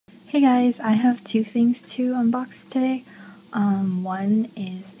Hey guys, I have two things to unbox today. One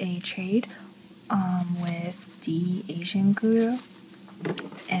is a trade with deeasianguru,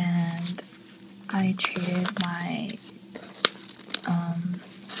 and I traded my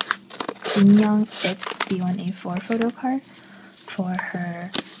Jinyoung It B1A4 photo card for her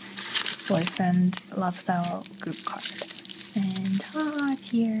boyfriend lifestyle group card. And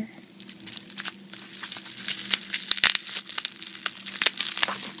it's here.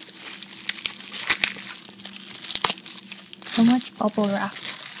 So much bubble wrap.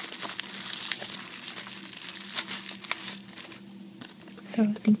 So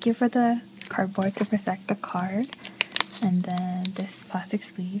thank you for the cardboard to protect the card, and then this plastic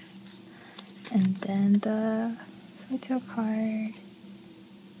sleeve, and then the photo card.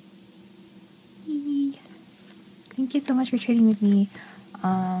 Yee. Thank you so much for trading with me.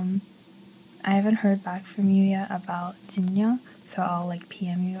 I haven't heard back from you yet about Jinyoung, so I'll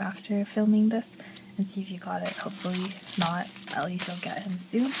PM you after filming this and see if you got it. Hopefully, if not, at least I'll get him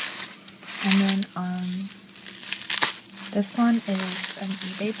soon. And then this one is an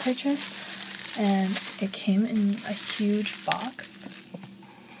eBay purchase, and it came in a huge box.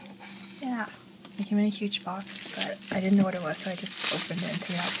 Yeah, it came in a huge box, but I didn't know what it was, so I just opened it and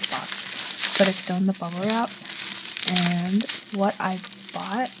took it out of the box. But it's still in the bubble wrap. And what I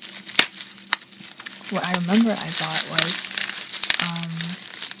remember I bought was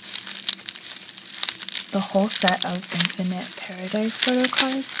the whole set of Infinite Paradise photo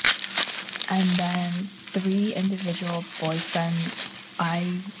cards, and then 3 individual boyfriend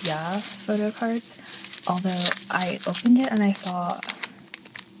ya photo cards. Although I opened it and I saw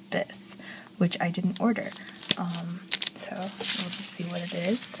this, which I didn't order. So we'll just see what it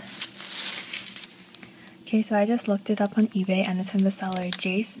is. Okay, so I just looked it up on eBay, and it's from the seller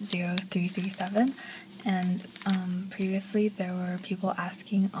Jace0337, and previously there were people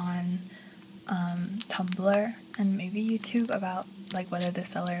asking on Tumblr and maybe YouTube about whether the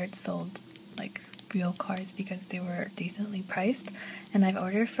seller had sold real cards because they were decently priced, and I've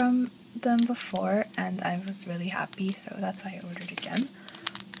ordered from them before and I was really happy, so that's why I ordered again.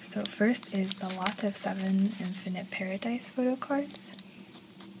 So first is the lot of 7 Infinite Paradise photo cards.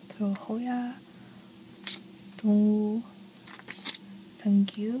 So Hoya, Do,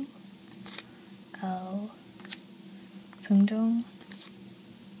 Seungyu, L, Seungjung,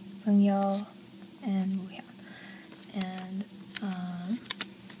 Seungyeol, and Woohyun. And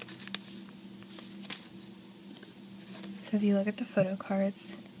so if you look at the photo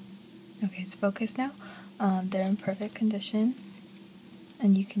cards, okay, it's focused now. They're in perfect condition,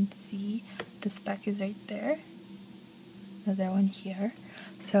 and you can see the spec is right there. Another one here.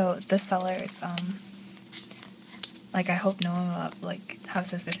 So the sellers, I hope no one will have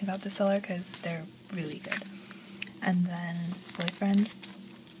suspicion about the seller because they're really good. And then boyfriend.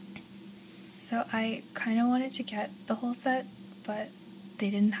 So I kind of wanted to get the whole set, but they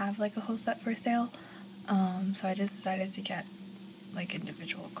didn't have a whole set for sale. So I just decided to get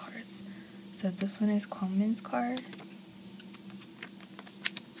individual cards. So this one is Kwangmin's card.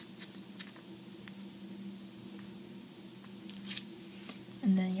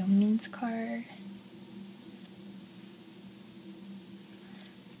 And then Youngmin's card.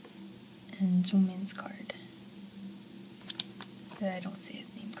 And Jungmin's card. But I don't say his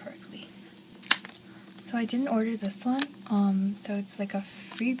name correctly. So I didn't order this one, so it's a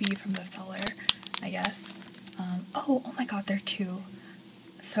freebie from the seller, I guess. Oh my god, there are 2.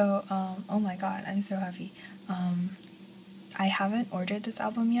 So, oh my god, I'm so happy. I haven't ordered this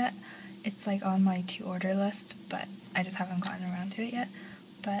album yet. It's on my to-order list, but I just haven't gotten around to it yet.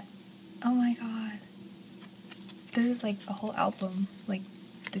 But, oh my god. This is a whole album, the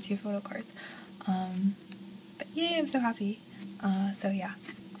 2 photo cards. But yay, I'm so happy. So yeah,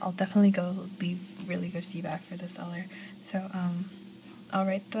 I'll definitely go leave really good feedback for the seller. So I'll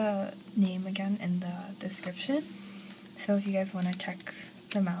write the name again in the description. So if you guys want to check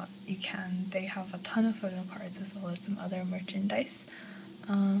them out, you can. They have a ton of photo cards as well as some other merchandise.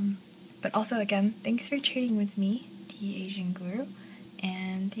 But also again, thanks for trading with me, the Asian Guru.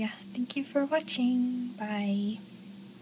 And yeah, thank you for watching. Bye.